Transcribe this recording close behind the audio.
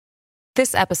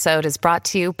This episode is brought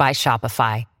to you by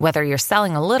Shopify. Whether you're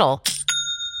selling a little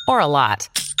or a lot,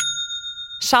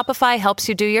 Shopify helps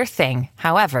you do your thing,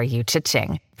 however you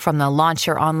cha-ching. From the launch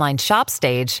your online shop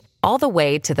stage, all the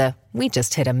way to the we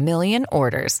just hit 1 million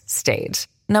orders stage.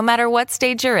 No matter what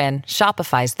stage you're in,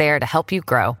 Shopify's there to help you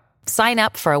grow. Sign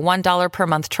up for a $1 per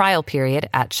month trial period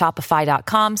at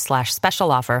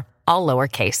shopify.com/special offer, all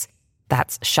lowercase.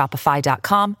 That's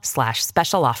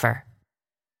shopify.com/special offer.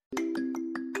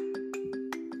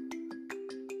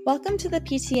 Welcome to the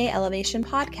PTA Elevation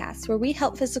Podcast, where we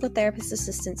help physical therapist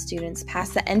assistant students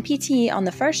pass the NPTE on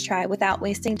the first try without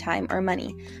wasting time or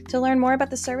money. To learn more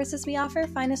about the services we offer,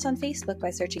 find us on Facebook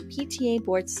by searching PTA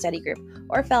Board Study Group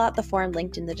or fill out the form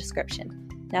linked in the description.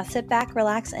 Now sit back,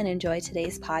 relax, and enjoy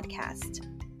today's podcast.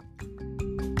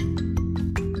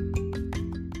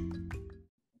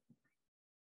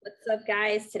 What's up,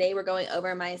 guys? Today we're going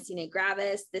over myasthenia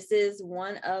gravis. This is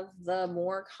one of the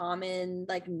more common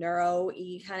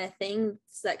neuro-y kind of things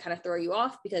that kind of throw you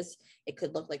off because it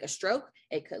could look like a stroke.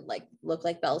 It could look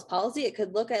like Bell's palsy. It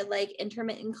could look at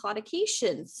intermittent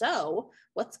claudication. So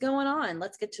what's going on?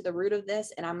 Let's get to the root of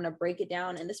this, and I'm going to break it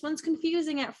down. And this one's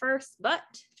confusing at first, but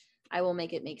I will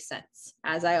make it make sense,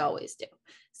 as I always do.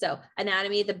 So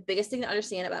anatomy, the biggest thing to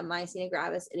understand about myasthenia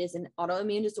gravis, it is an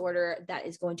autoimmune disorder that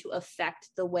is going to affect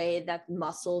the way that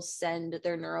muscles send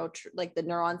their the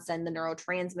neurons send the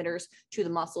neurotransmitters to the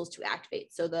muscles to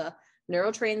activate. So the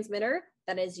neurotransmitter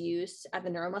that is used at the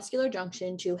neuromuscular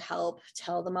junction to help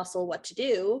tell the muscle what to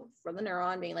do from the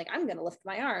neuron being I'm going to lift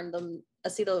my arm. The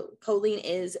acetylcholine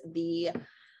is the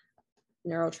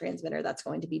neurotransmitter that's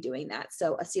going to be doing that.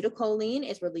 So acetylcholine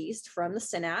is released from the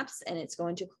synapse and it's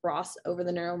going to cross over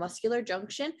the neuromuscular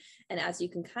junction. And as you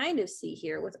can kind of see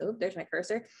here there's my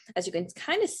cursor. As you can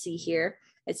kind of see here,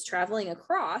 it's traveling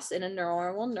across in a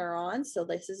normal neuron. So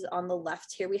this is on the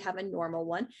left here. We have a normal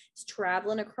one. It's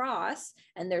traveling across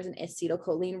and there's an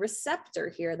acetylcholine receptor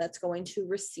here that's going to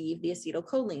receive the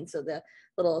acetylcholine. So the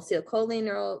little acetylcholine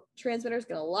neurotransmitter is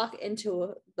going to lock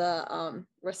into the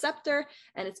receptor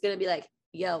and it's going to be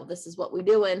yo, this is what we're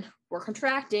doing. We're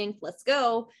contracting. Let's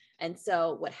go. And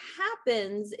so what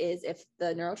happens is if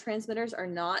the neurotransmitters are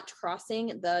not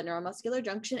crossing the neuromuscular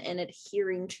junction and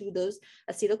adhering to those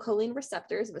acetylcholine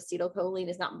receptors, if acetylcholine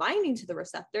is not binding to the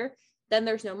receptor, then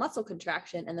there's no muscle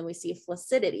contraction, and then we see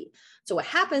flaccidity. So what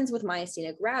happens with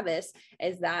myasthenia gravis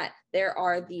is that there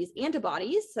are these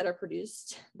antibodies that are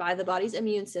produced by the body's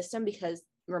immune system because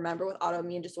remember, with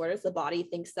autoimmune disorders, the body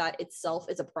thinks that itself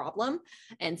is a problem,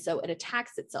 and so it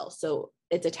attacks itself. So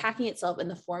it's attacking itself in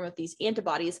the form of these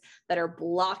antibodies that are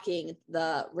blocking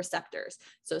the receptors.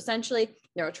 So essentially,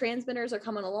 neurotransmitters are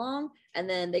coming along, and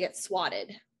then they get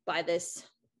swatted by this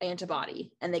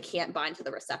antibody and they can't bind to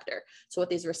the receptor. So what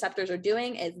these receptors are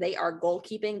doing is they are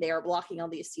goalkeeping, they are blocking all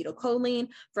the acetylcholine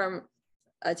from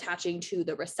attaching to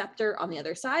the receptor on the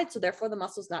other side. So therefore the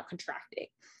muscle's not contracting.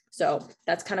 So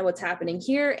that's kind of what's happening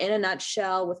here in a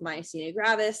nutshell with myasthenia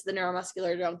gravis. The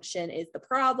neuromuscular junction is the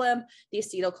problem. The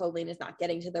acetylcholine is not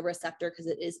getting to the receptor because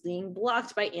it is being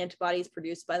blocked by antibodies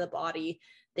produced by the body,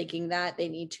 thinking that they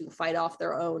need to fight off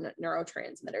their own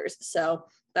neurotransmitters. So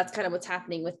that's kind of what's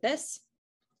happening with this.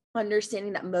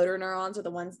 Understanding that motor neurons are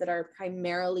the ones that are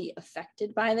primarily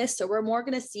affected by this. So we're more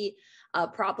going to see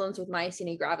problems with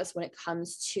myasthenia gravis when it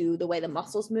comes to the way the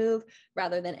muscles move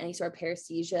rather than any sort of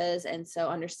paresthesias. And so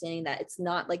understanding that it's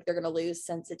not like they're going to lose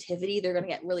sensitivity, they're going to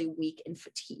get really weak and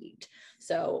fatigued.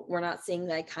 So we're not seeing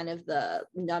kind of the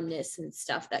numbness and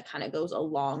stuff that kind of goes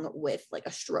along with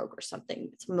a stroke or something.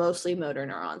 It's mostly motor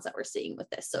neurons that we're seeing with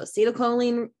this. So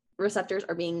acetylcholine receptors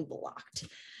are being blocked.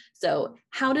 So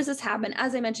how does this happen?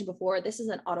 As I mentioned before, this is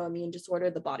an autoimmune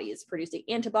disorder. The body is producing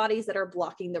antibodies that are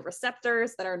blocking the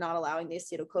receptors that are not allowing the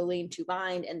acetylcholine to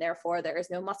bind, and therefore there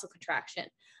is no muscle contraction.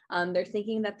 They're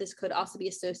thinking that this could also be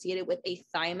associated with a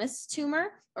thymus tumor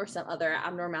or some other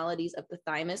abnormalities of the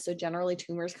thymus. So generally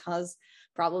tumors cause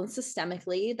problems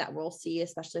systemically that we'll see,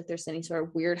 especially if there's any sort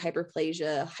of weird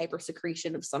hyperplasia,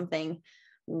 hypersecretion of something,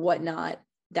 whatnot.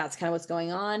 That's kind of what's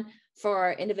going on.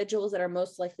 For individuals that are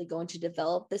most likely going to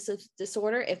develop this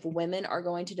disorder, if women are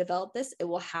going to develop this, it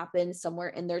will happen somewhere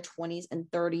in their 20s and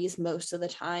 30s most of the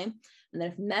time. And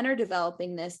then if men are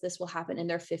developing this, this will happen in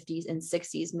their 50s and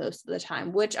 60s most of the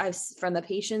time, which from the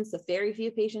patients, the very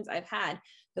few patients I've had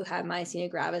who had myasthenia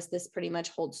gravis, this pretty much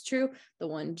holds true. The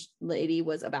one lady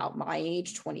was about my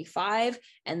age, 25,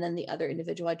 and then the other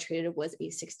individual I treated was a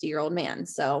 60-year-old man.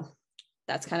 So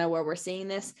that's kind of where we're seeing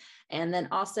this. And then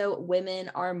also women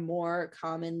are more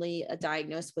commonly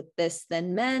diagnosed with this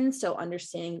than men. So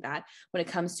understanding that when it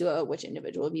comes to which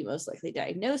individual will be most likely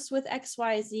diagnosed with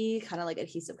XYZ, kind of like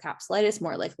adhesive capsulitis,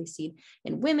 more likely seen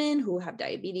in women who have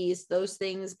diabetes, those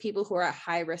things, people who are at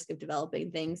high risk of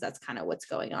developing things, that's kind of what's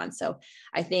going on. So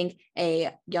I think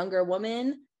a younger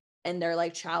woman and their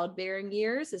like childbearing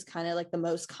years is kind of like the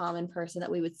most common person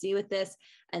that we would see with this.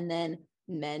 And then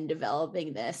men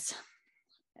developing this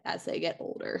as they get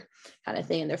older, kind of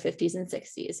thing, in their 50s and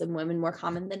 60s, and women more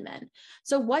common than men.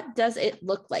 So what does it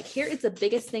look like? Here is the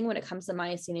biggest thing when it comes to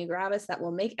myasthenia gravis that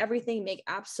will make everything make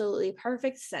absolutely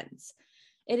perfect sense.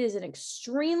 It is an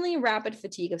extremely rapid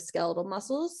fatigue of skeletal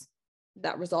muscles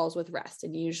that resolves with rest.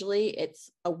 And usually it's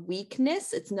a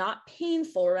weakness. It's not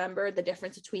painful. Remember, the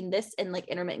difference between this and like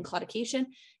intermittent claudication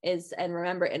is, and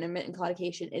remember, intermittent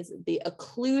claudication is the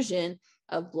occlusion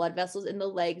of blood vessels in the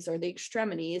legs or the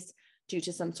extremities due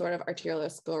to some sort of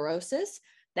arteriosclerosis.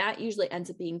 That usually ends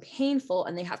up being painful.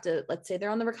 And they have to, let's say they're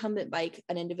on the recumbent bike,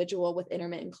 an individual with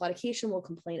intermittent claudication will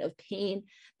complain of pain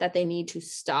that they need to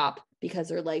stop because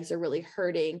their legs are really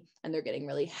hurting and they're getting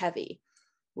really heavy.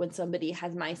 When somebody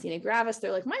has myasthenia gravis,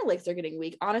 they're like, my legs are getting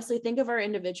weak. Honestly, think of our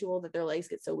individual that their legs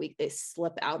get so weak, they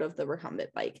slip out of the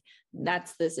recumbent bike.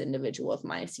 That's this individual with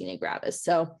myasthenia gravis.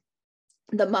 So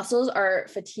the muscles are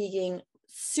fatiguing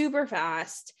super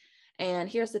fast. And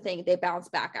here's the thing, they bounce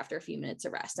back after a few minutes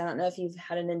of rest. I don't know if you've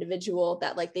had an individual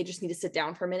that like, they just need to sit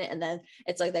down for a minute and then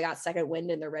it's like they got second wind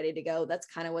and they're ready to go. That's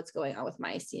kind of what's going on with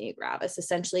myasthenia gravis.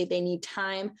 Essentially, they need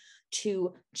time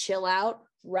to chill out,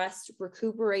 rest,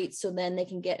 recuperate, so then they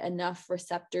can get enough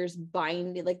receptors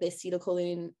binding, like the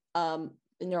acetylcholine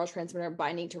neurotransmitter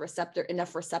binding to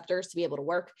enough receptors to be able to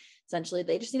work. Essentially,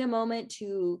 they just need a moment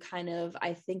to kind of,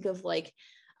 I think of like,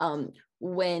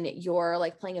 when you're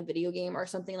like playing a video game or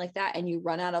something like that and you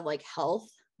run out of like health,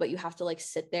 but you have to like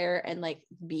sit there and like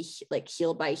be like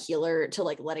healed by a healer to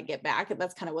like let it get back. And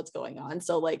that's kind of what's going on.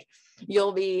 So like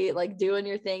you'll be like doing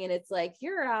your thing and it's like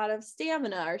you're out of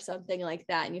stamina or something like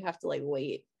that, and you have to like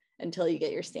wait until you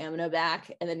get your stamina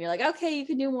back, and then you're like, okay, you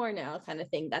can do more now, kind of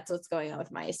thing. That's what's going on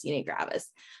with myasthenia gravis.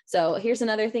 So here's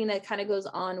another thing that kind of goes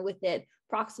on with it.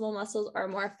 Proximal muscles are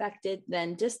more affected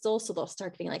than distal. So they'll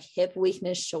start getting like hip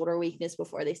weakness, shoulder weakness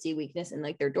before they see weakness in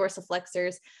like their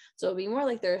dorsiflexors. So it'll be more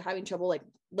like they're having trouble like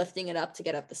lifting it up to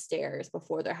get up the stairs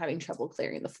before they're having trouble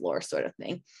clearing the floor, sort of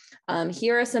thing.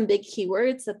 Here are some big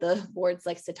keywords that the boards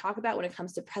likes to talk about when it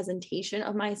comes to presentation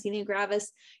of myasthenia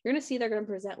gravis. You're going to see they're going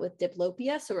to present with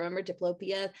diplopia. So remember,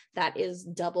 diplopia, that is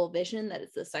double vision. That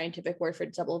is the scientific word for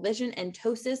double vision. And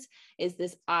ptosis is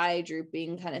this eye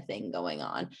drooping kind of thing going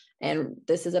on. And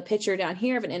this is a picture down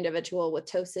here of an individual with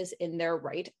ptosis in their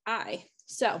right eye.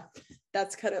 So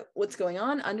that's kind of what's going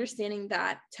on. Understanding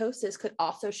that ptosis could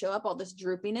also show up, all this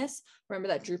droopiness. Remember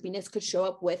that droopiness could show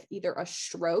up with either a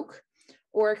stroke,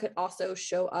 or it could also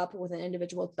show up with an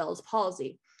individual with Bell's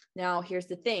palsy. Now, here's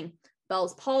the thing.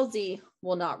 Bell's palsy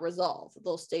will not resolve.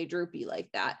 They'll stay droopy like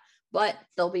that, but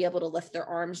they'll be able to lift their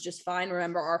arms just fine.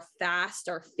 Remember our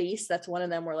face, that's one of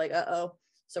them. We're like, uh-oh.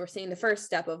 So we're seeing the first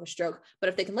step of a stroke, but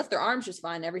if they can lift their arms just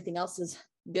fine, everything else is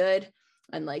good.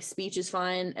 And like speech is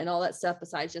fine and all that stuff,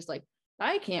 besides just like,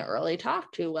 I can't really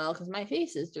talk too well because my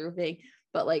face is drooping,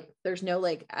 but like, there's no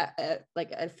like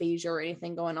aphasia or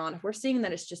anything going on. If we're seeing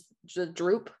that it's just the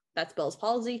droop, that's Bell's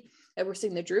palsy. If we're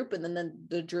seeing the droop and then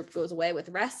the droop goes away with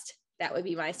rest, that would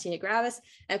be myasthenia gravis.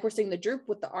 And if we're seeing the droop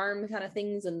with the arm kind of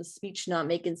things and the speech not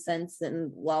making sense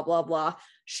and blah, blah, blah,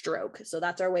 stroke. So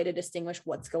that's our way to distinguish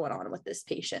what's going on with this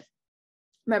patient.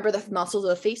 Remember, the muscles of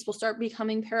the face will start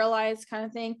becoming paralyzed kind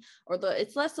of thing, or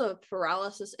it's less of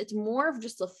paralysis. It's more of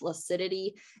just a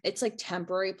flaccidity. It's like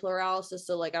temporary paralysis.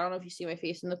 So like, I don't know if you see my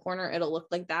face in the corner, it'll look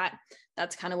like that.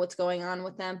 That's kind of what's going on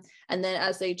with them. And then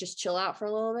as they just chill out for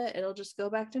a little bit, it'll just go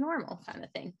back to normal kind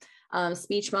of thing.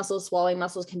 Speech muscles, swallowing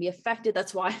muscles can be affected.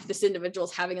 That's why if this individual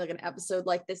is having like an episode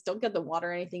like this, don't get the water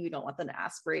or anything. You don't want them to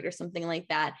aspirate or something like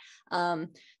that.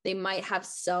 They might have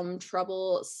some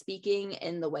trouble speaking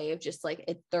in the way of just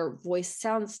like their voice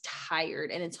sounds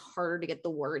tired and it's harder to get the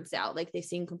words out. Like they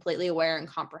seem completely aware and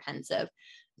comprehensive.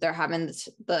 They're having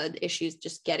the issues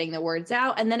just getting the words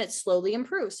out, and then it slowly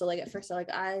improves. So like at first they're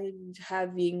like, I'm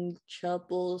having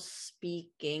trouble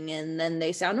speaking, and then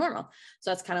they sound normal. So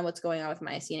that's kind of what's going on with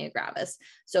myasthenia gravis.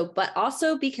 So, but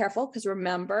also be careful, because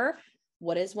remember,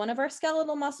 what is one of our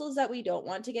skeletal muscles that we don't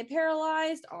want to get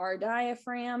paralyzed? Our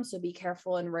diaphragm. So be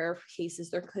careful. In rare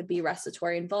cases, there could be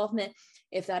respiratory involvement.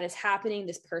 If that is happening,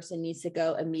 this person needs to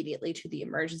go immediately to the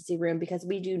emergency room, because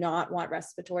we do not want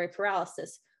respiratory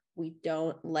paralysis. We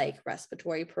don't like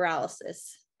respiratory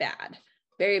paralysis. Bad.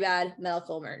 very bad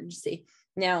medical emergency.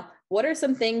 Now, what are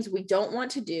some things we don't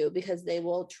want to do because they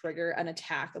will trigger an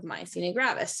attack of myasthenia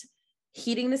gravis?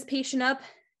 Heating this patient up,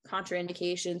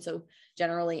 contraindication. So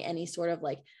generally any sort of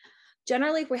like,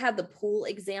 generally if we have the pool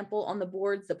example on the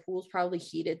boards, the pool's probably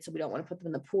heated, so we don't want to put them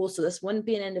in the pool. So this wouldn't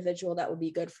be an individual that would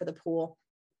be good for the pool.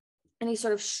 Any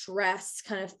sort of stress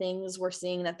kind of things we're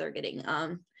seeing that they're getting,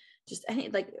 just any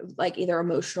like either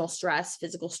emotional stress,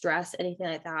 physical stress, anything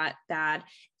like that. Bad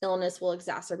illness will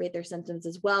exacerbate their symptoms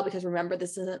as well, because remember,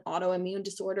 this is an autoimmune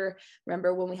disorder.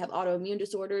 Remember, when we have autoimmune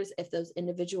disorders, if those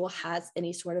individual has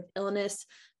any sort of illness,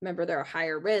 remember they're a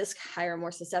higher risk, higher,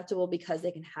 more susceptible, because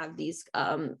they can have these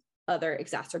other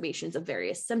exacerbations of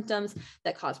various symptoms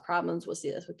that cause problems. We'll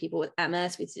see this with people with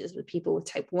MS. We see this with people with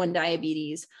type 1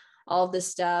 diabetes, all of this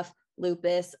stuff,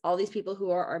 lupus, all these people who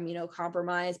are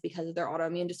immunocompromised because of their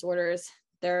autoimmune disorders,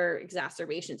 their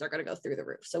exacerbations are going to go through the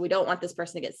roof. So we don't want this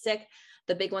person to get sick.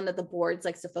 The big one that the boards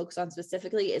likes to focus on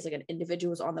specifically is like an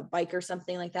individual who's on the bike or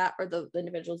something like that, or the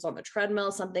individuals on the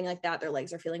treadmill, something like that. Their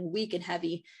legs are feeling weak and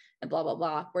heavy and blah, blah,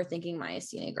 blah. We're thinking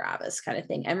myasthenia gravis kind of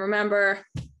thing. And remember,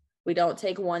 we don't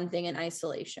take one thing in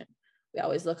isolation. We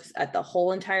always look at the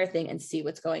whole entire thing and see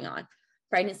what's going on.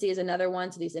 Pregnancy is another one.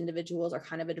 So these individuals are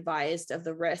kind of advised of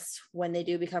the risks when they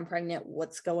do become pregnant,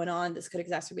 what's going on. This could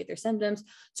exacerbate their symptoms.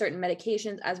 Certain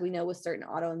medications, as we know with certain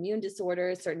autoimmune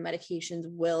disorders, certain medications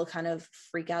will kind of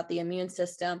freak out the immune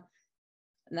system.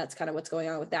 And that's kind of what's going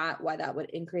on with that, why that would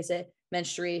increase it.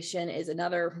 Menstruation is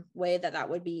another way that that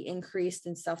would be increased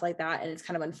and stuff like that. And it's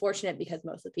kind of unfortunate because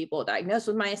most of the people diagnosed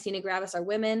with myasthenia gravis are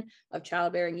women of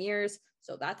childbearing years.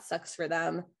 So that sucks for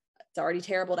them. It's already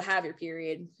terrible to have your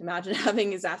period. Imagine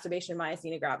having exacerbation of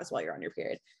myasthenia gravis while you're on your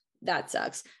period. That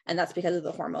sucks. And that's because of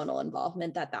the hormonal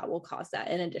involvement that will cause that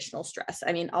and additional stress.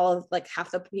 I mean, all of like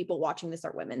half the people watching this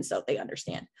are women, so they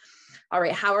understand. All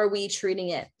right. How are we treating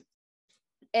it?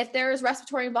 If there is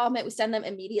respiratory involvement, we send them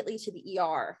immediately to the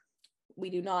ER. We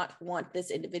do not want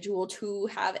this individual to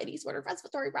have any sort of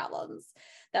respiratory problems.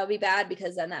 That would be bad,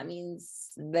 because then that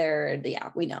means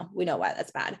we know why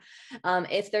that's bad.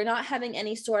 If they're not having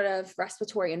any sort of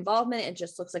respiratory involvement, it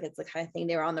just looks like it's the kind of thing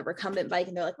they were on the recumbent bike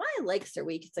and they're like, my legs are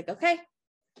weak. It's like, okay,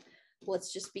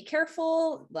 let's just be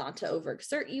careful not to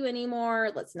overexert you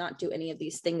anymore. Let's not do any of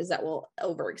these things that will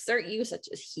overexert you, such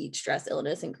as heat, stress,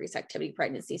 illness, increased activity,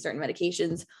 pregnancy, certain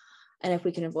medications. And if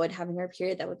we can avoid having our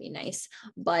period, that would be nice.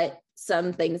 But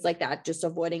some things like that, just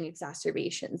avoiding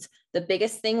exacerbations. The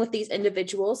biggest thing with these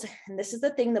individuals, and this is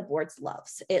the thing the boards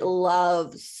loves, it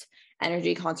loves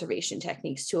energy conservation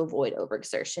techniques to avoid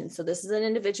overexertion. So this is an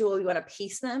individual, we want to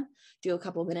pace them, do a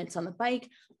couple minutes on the bike,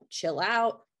 chill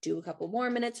out, do a couple more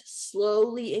minutes,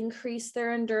 slowly increase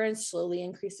their endurance, slowly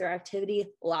increase their activity.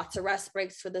 Lots of rest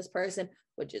breaks for this person,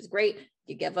 which is great.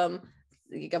 You give them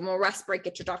a rest break,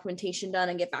 get your documentation done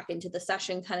and get back into the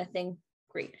session kind of thing.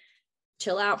 Great.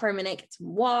 Chill out for a minute, get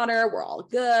some water. We're all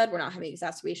good. We're not having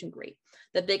exacerbation. Great.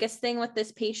 The biggest thing with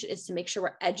this patient is to make sure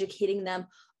we're educating them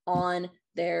on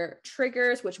their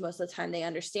triggers, which most of the time they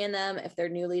understand them. If they're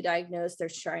newly diagnosed, they're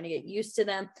trying to get used to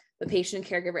them. The patient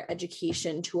caregiver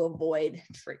education to avoid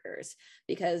triggers,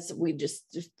 because we just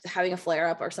having a flare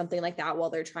up or something like that while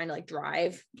they're trying to like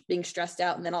drive, being stressed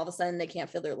out, and then all of a sudden they can't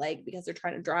feel their leg because they're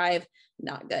trying to drive,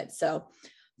 not good. So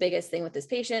biggest thing with this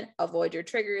patient, avoid your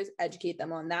triggers, educate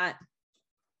them on that.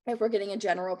 If we're getting a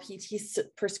general PT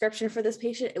prescription for this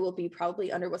patient, it will be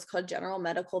probably under what's called general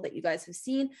medical that you guys have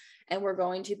seen. And we're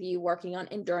going to be working on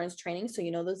endurance training. So,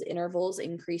 those intervals,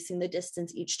 increasing the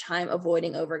distance each time,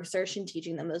 avoiding overexertion,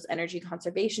 teaching them those energy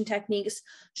conservation techniques,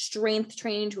 strength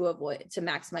training to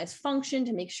maximize function,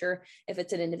 to make sure if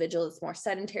it's an individual that's more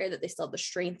sedentary, that they still have the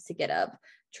strength to get up,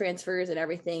 transfers and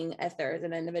everything. If there's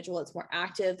an individual that's more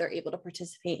active, they're able to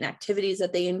participate in activities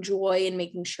that they enjoy, and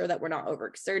making sure that we're not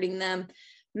overexerting them,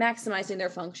 maximizing their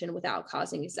function without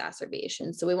causing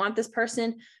exacerbation. So we want this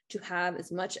person to have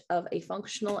as much of a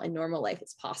functional and normal life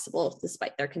as possible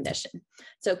despite their condition.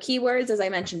 So keywords, as I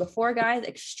mentioned before, guys,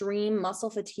 extreme muscle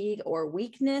fatigue or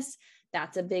weakness.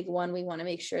 That's a big one. We want to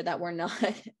make sure that we're not,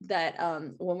 that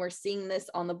when we're seeing this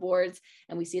on the boards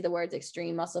and we see the words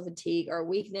extreme muscle fatigue or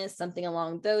weakness, something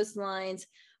along those lines,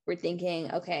 we're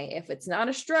thinking, okay, if it's not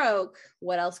a stroke,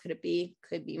 what else could it be?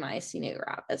 Could be myasthenia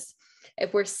gravis.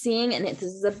 If we're seeing, and this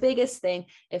is the biggest thing,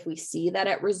 if we see that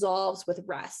it resolves with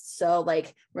rest. So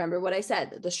like, remember what I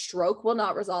said, the stroke will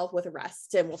not resolve with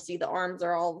rest. And we'll see the arms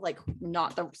are all like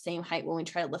not the same height when we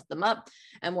try to lift them up.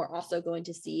 And we're also going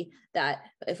to see that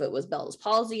if it was Bell's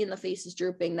palsy and the face is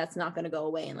drooping, that's not going to go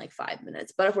away in like 5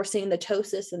 minutes. But if we're seeing the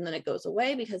ptosis and then it goes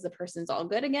away because the person's all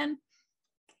good again,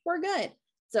 we're good.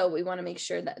 So we want to make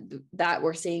sure that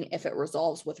we're seeing if it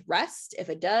resolves with rest. If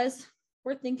it does,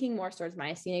 we're thinking more towards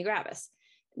myasthenia gravis,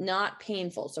 not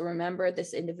painful. So remember,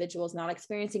 this individual is not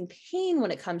experiencing pain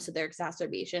when it comes to their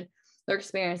exacerbation. They're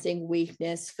experiencing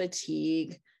weakness,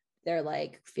 fatigue. They're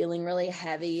like feeling really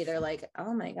heavy. They're like,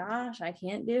 oh my gosh, I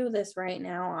can't do this right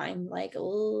now. I'm like,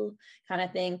 oh, kind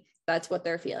of thing. That's what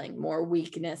they're feeling, more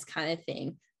weakness kind of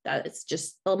thing. That it's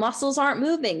just the muscles aren't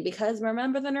moving because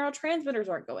remember, the neurotransmitters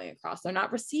aren't going across. They're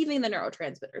not receiving the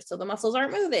neurotransmitters. So the muscles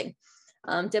aren't moving.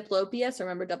 Diplopia, so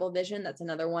remember double vision, that's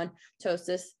another one.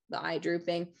 Ptosis, the eye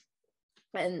drooping.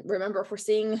 And remember, if we're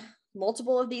seeing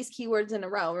multiple of these keywords in a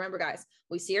row, remember guys,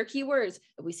 we see our keywords,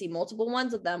 if we see multiple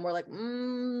ones of them, we're like,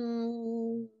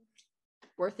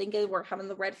 we're thinking we're having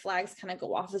the red flags kind of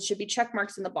go off. It should be check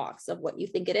marks in the box of what you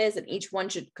think it is. And each one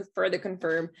should further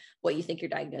confirm what you think your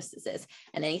diagnosis is.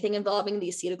 And anything involving the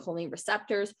acetylcholine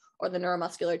receptors or the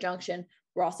neuromuscular junction,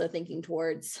 we're also thinking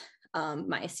towards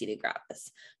myasthenia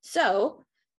gravis. So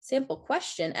sample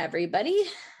question, everybody.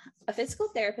 A physical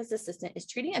therapist assistant is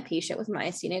treating a patient with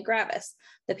myasthenia gravis.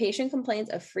 The patient complains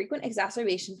of frequent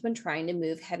exacerbations when trying to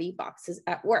move heavy boxes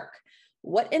at work.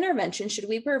 What intervention should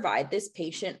we provide this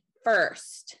patient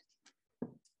first?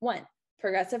 1,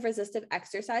 progressive resistive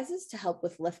exercises to help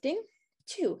with lifting.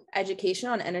 2, education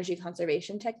on energy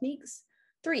conservation techniques.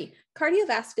 3,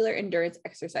 cardiovascular endurance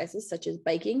exercises such as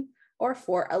biking. Or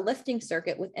 4, a lifting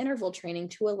circuit with interval training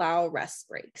to allow rest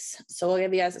breaks. So we'll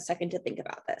give you guys a second to think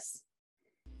about this.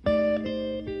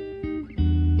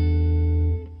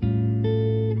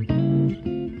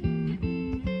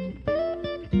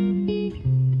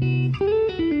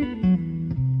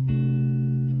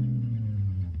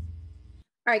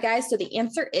 All right, guys, so the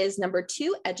answer is number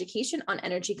 2, education on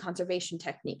energy conservation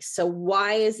techniques. So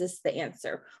why is this the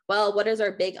answer? Well, what is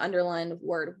our big underlined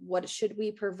word? What should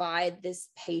we provide this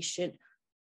patient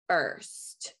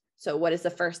first? So what is the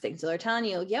first thing? So they're telling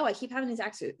you, yo, I keep having these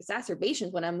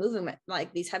exacerbations when I'm moving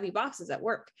like these heavy boxes at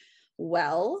work.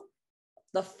 Well,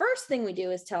 the first thing we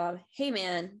do is tell them, hey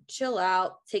man, chill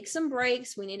out, take some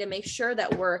breaks. We need to make sure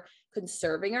that we're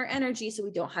conserving our energy so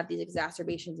we don't have these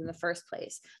exacerbations in the first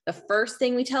place. The first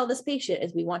thing we tell this patient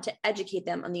is we want to educate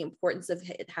them on the importance of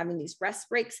having these rest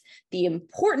breaks, the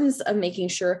importance of making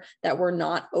sure that we're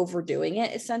not overdoing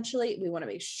it. Essentially, we want to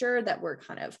make sure that we're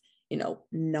kind of,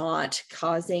 not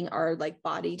causing our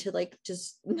body to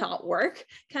just not work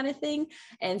kind of thing.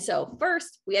 And so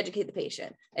first we educate the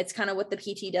patient. It's kind of what the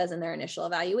PT does in their initial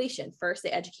evaluation. First, they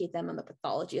educate them on the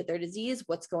pathology of their disease,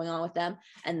 what's going on with them,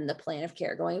 and the plan of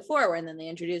care going forward. And then they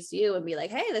introduce you and be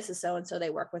like, hey, this is so-and-so, they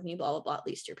work with me, blah, blah, blah. At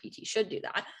least your PT should do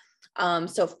that.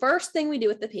 So first thing we do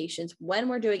with the patients when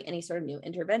we're doing any sort of new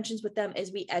interventions with them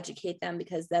is we educate them,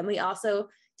 because then we also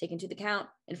take into account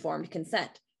informed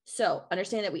consent. So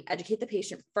understand that we educate the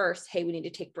patient first. Hey, we need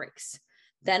to take breaks.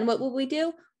 Then what will we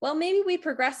do? Well, maybe we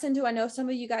progress into, I know some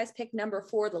of you guys picked number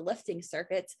 4, the lifting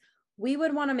circuits. We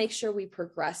would want to make sure we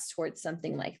progress towards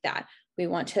something like that. We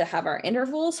want to have our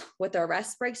intervals with our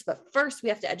rest breaks, but first we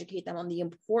have to educate them on the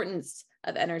importance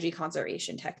of energy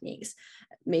conservation techniques.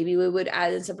 Maybe we would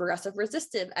add in some progressive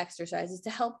resistive exercises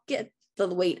to help get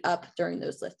the weight up during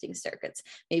those lifting circuits.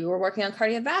 Maybe we're working on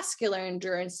cardiovascular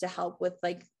endurance to help with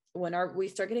when we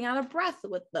start getting out of breath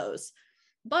with those.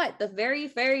 But the very,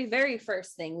 very, very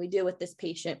first thing we do with this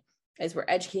patient is we're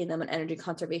educating them on energy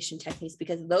conservation techniques,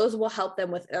 because those will help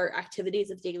them with their activities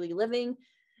of daily living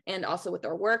and also with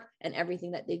their work and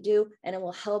everything that they do. And it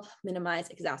will help minimize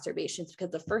exacerbations,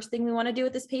 because the first thing we want to do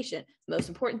with this patient, the most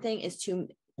important thing, is to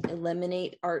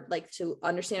eliminate to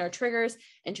understand our triggers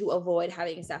and to avoid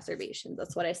having exacerbations.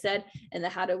 That's what I said. And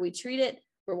how do we treat it?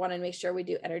 We're wanting to make sure we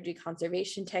do energy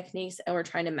conservation techniques, and we're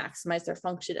trying to maximize their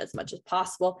function as much as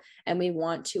possible. And we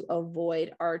want to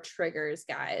avoid our triggers,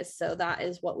 guys. So that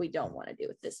is what we don't want to do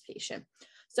with this patient.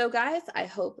 So guys, I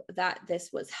hope that this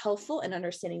was helpful in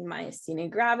understanding myasthenia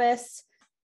gravis,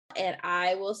 and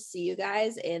I will see you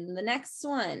guys in the next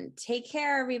one. Take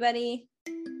care, everybody.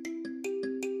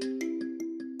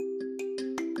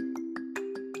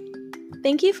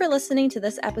 Thank you for listening to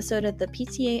this episode of the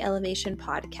PTA Elevation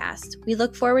Podcast. We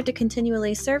look forward to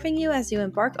continually serving you as you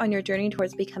embark on your journey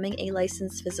towards becoming a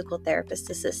licensed physical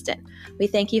therapist assistant. We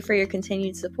thank you for your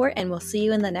continued support, and we'll see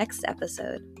you in the next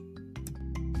episode.